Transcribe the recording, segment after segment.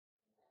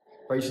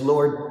Praise the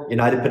Lord.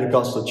 United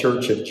Pentecostal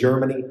Church of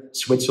Germany,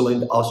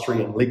 Switzerland,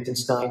 Austria, and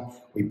Liechtenstein.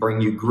 We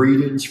bring you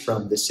greetings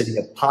from the city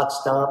of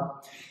Potsdam.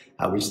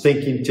 I was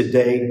thinking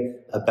today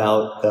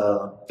about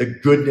the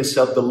goodness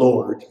of the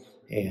Lord.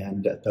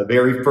 And the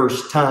very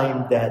first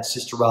time that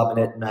Sister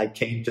Robinette and I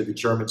came to the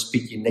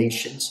German-speaking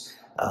nations,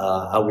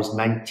 I was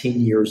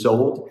 19 years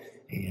old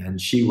and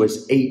she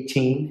was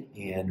 18.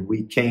 And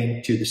we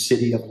came to the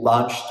city of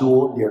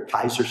Landstuhl near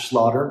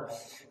Kaiserslautern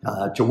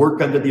to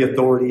work under the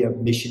authority of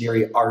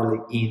Missionary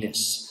Arlie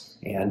Enos.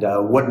 And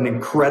what an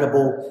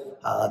incredible,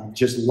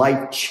 just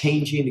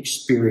life-changing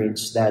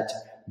experience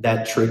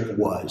that trip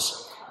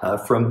was.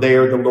 From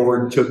there, the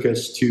Lord took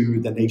us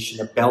to the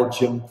nation of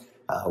Belgium,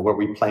 where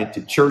we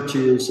planted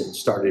churches and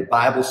started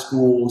Bible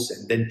schools,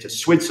 and then to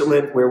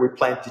Switzerland, where we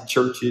planted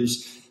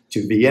churches,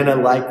 to Vienna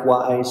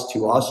likewise,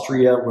 to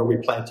Austria, where we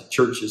planted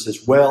churches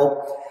as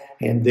well,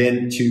 and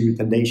then to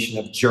the nation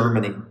of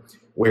Germany,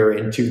 where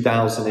in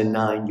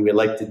 2009 you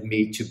elected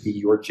me to be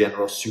your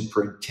General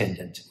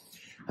Superintendent.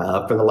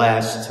 For the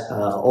last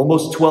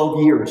almost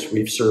 12 years,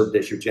 we've served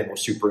as your General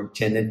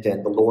Superintendent,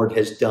 and the Lord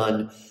has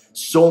done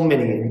so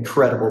many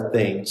incredible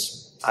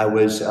things. I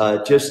was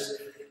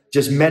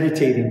just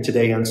meditating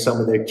today on some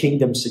of the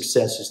kingdom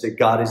successes that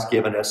God has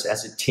given us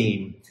as a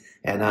team.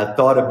 And I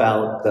thought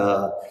about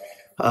the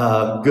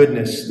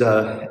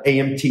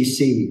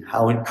AMTC,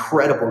 how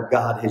incredible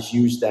God has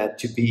used that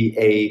to be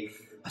a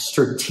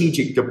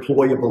strategic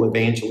deployable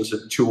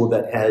evangelism tool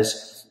that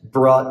has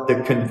brought the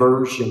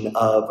conversion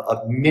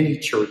of many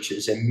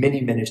churches and many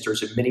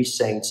ministers and many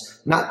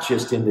saints, not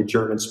just in the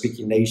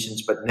German-speaking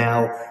nations, but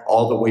now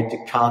all the way to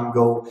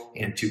Congo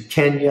and to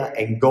Kenya,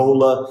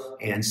 Angola,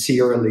 and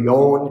Sierra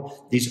Leone.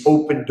 These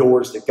open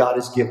doors that God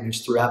has given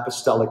us through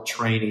apostolic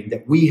training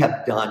that we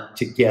have done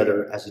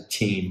together as a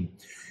team.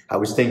 I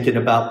was thinking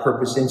about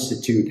Purpose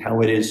Institute, how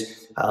it is,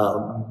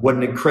 what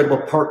an incredible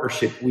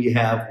partnership we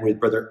have with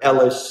Brother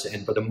Ellis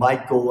and Brother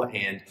Michael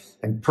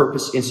and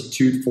Purpose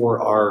Institute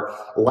for our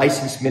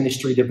licensed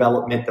ministry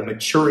development, the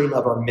maturing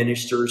of our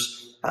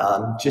ministers,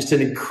 just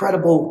an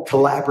incredible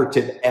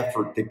collaborative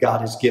effort that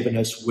God has given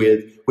us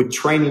with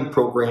training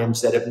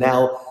programs that have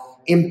now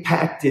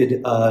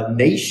impacted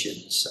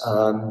nations,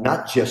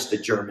 not just the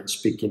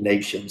German-speaking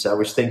nations. I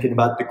was thinking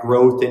about the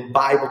growth in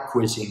Bible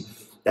quizzing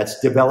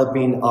that's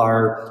developing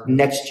our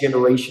next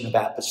generation of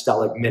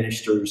apostolic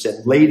ministers,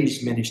 and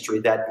ladies ministry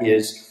that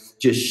is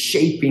just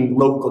shaping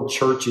local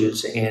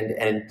churches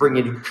and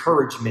bringing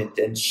encouragement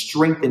and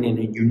strengthening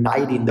and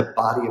uniting the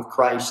body of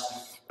Christ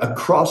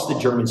across the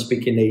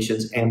German-speaking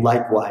nations and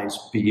likewise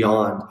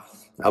beyond.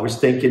 I was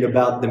thinking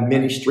about the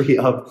ministry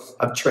of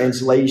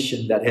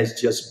translation that has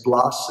just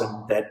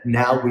blossomed, that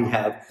now we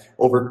have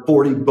over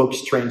 40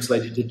 books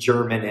translated to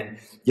German. And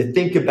you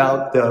think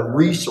about the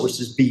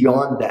resources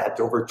beyond that,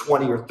 over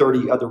 20 or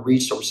 30 other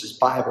resources,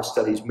 Bible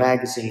studies,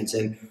 magazines,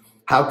 and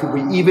how could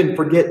we even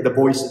forget the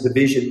Voice of the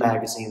Vision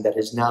magazine that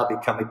has now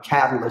become a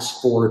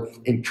catalyst for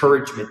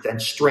encouragement and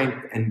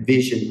strength and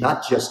vision,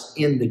 not just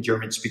in the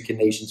German-speaking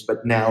nations,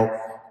 but now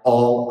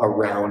all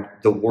around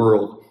the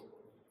world.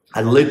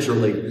 I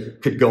literally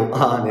could go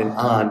on and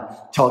on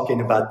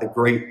talking about the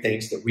great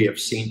things that we have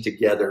seen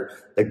together,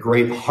 the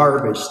great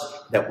harvest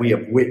that we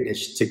have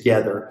witnessed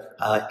together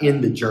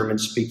in the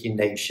German-speaking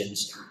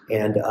nations.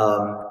 And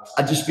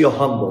I just feel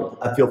humbled.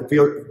 I feel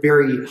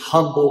very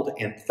humbled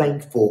and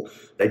thankful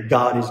that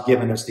God has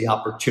given us the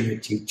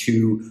opportunity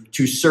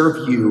to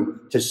serve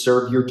you, to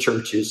serve your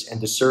churches, and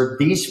to serve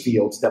these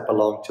fields that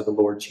belong to the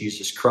Lord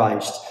Jesus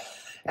Christ.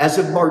 As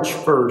of March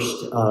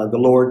 1st, the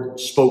Lord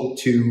spoke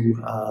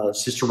to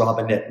Sister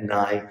Robinette and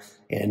I,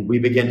 and we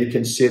began to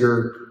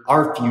consider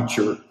our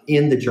future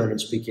in the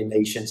German-speaking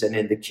nations and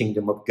in the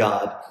kingdom of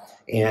God.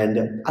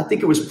 And I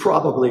think it was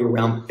probably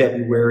around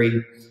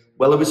February.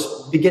 Well, it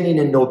was beginning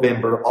in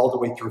November all the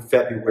way through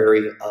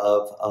February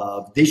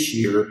of this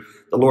year,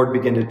 the Lord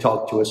began to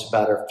talk to us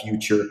about our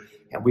future.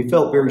 And we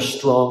felt very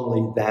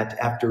strongly that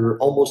after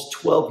almost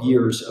 12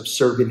 years of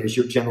serving as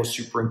your General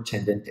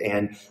Superintendent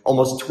and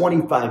almost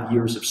 25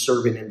 years of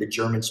serving in the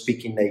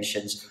German-speaking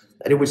nations,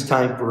 that it was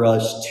time for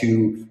us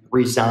to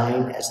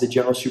resign as the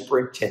General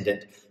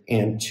Superintendent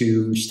and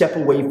to step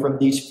away from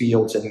these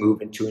fields and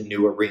move into a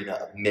new arena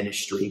of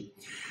ministry.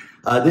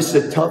 This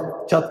is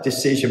a tough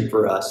decision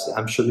for us.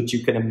 I'm sure that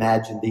you can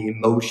imagine the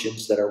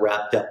emotions that are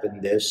wrapped up in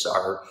this.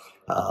 Our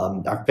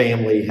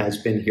family has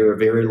been here a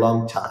very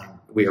long time.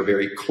 We are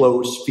very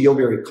close, feel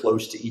very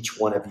close to each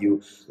one of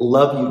you,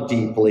 love you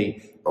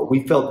deeply, but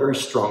we felt very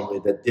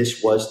strongly that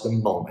this was the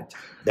moment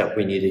that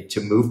we needed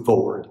to move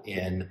forward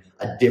in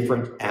a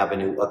different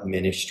avenue of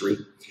ministry.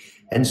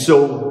 And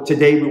so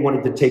today we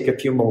wanted to take a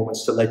few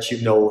moments to let you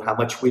know how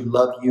much we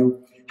love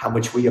you, how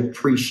much we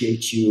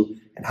appreciate you,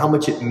 and how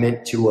much it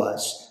meant to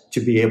us to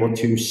be able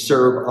to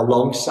serve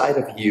alongside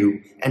of you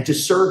and to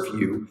serve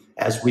you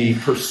as we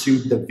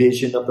pursued the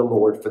vision of the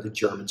Lord for the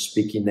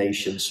German-speaking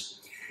nations.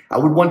 I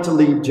would want to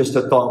leave just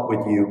a thought with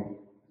you.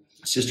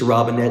 Sister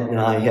Robinette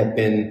and I have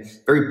been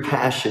very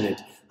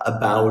passionate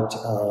about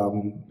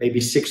maybe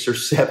 6 or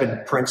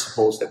 7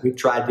 principles that we've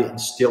tried to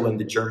instill in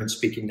the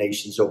German-speaking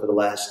nations over the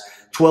last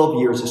 12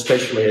 years,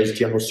 especially as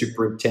General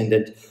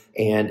Superintendent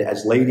and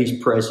as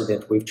Ladies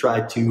President. We've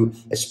tried to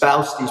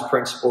espouse these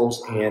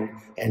principles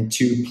and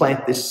to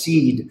plant the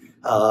seed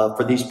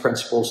for these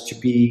principles to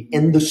be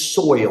in the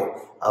soil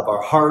of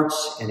our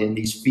hearts and in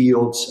these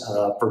fields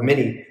for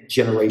many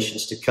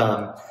generations to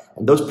come.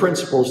 And those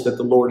principles that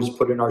the Lord has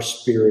put in our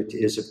spirit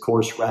is, of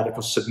course,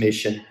 radical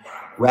submission,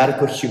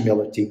 radical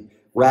humility,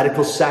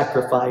 radical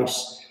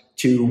sacrifice,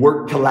 to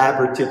work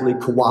collaboratively,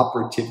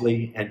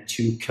 cooperatively, and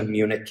to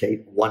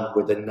communicate one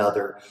with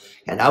another.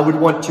 And I would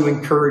want to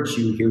encourage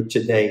you here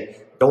today,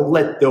 don't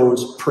let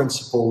those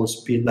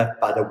principles be left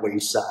by the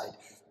wayside,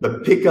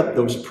 but pick up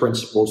those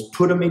principles,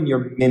 put them in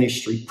your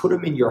ministry, put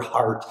them in your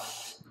heart.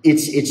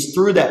 It's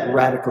through that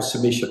radical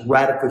submission,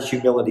 radical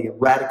humility,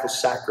 and radical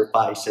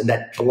sacrifice, and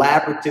that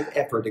collaborative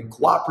effort and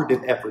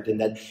cooperative effort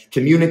and that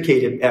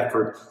communicative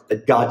effort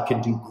that God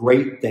can do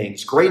great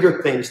things,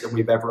 greater things than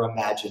we've ever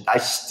imagined. I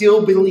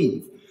still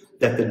believe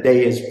that the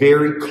day is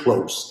very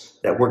close,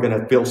 that we're going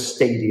to fill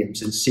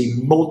stadiums and see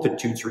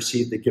multitudes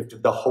receive the gift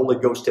of the Holy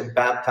Ghost and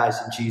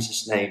baptize in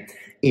Jesus' name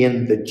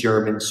in the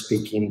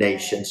German-speaking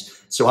nations.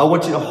 So I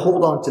want you to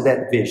hold on to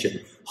that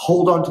vision.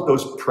 Hold on to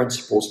those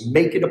principles.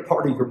 Make it a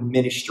part of your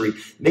ministry.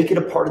 Make it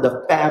a part of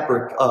the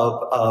fabric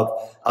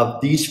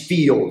of these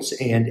fields,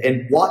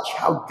 and watch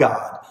how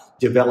God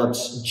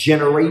develops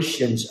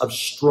generations of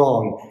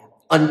strong,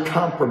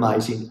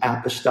 uncompromising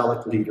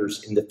apostolic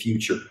leaders in the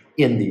future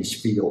in these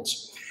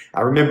fields.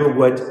 I remember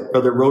what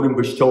Brother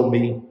Rodenbush told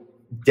me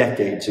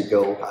decades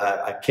ago.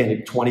 I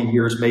can't, 20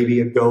 years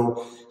maybe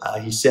ago.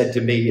 He said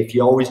to me, if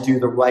you always do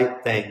the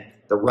right thing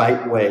the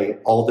right way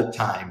all the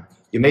time,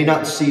 you may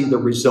not see the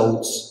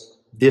results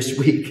this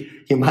week.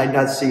 You might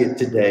not see it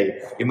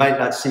today. You might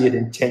not see it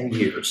in 10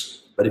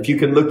 years. But if you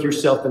can look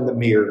yourself in the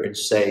mirror and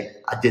say,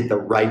 I did the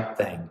right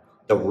thing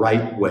the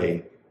right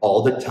way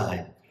all the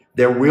time,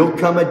 there will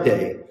come a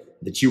day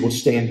that you will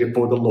stand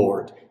before the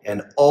Lord,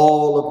 and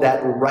all of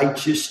that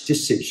righteous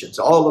decisions,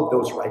 all of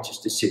those righteous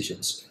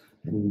decisions,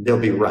 and they'll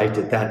be right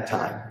at that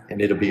time,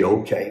 and it'll be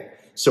okay.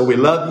 So we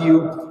love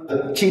you.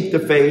 Keep the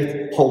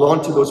faith. Hold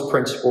on to those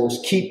principles.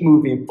 Keep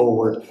moving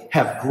forward.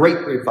 Have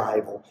great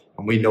revival.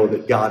 And we know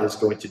that God is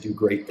going to do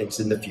great things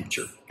in the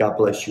future. God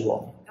bless you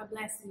all. God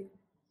bless you.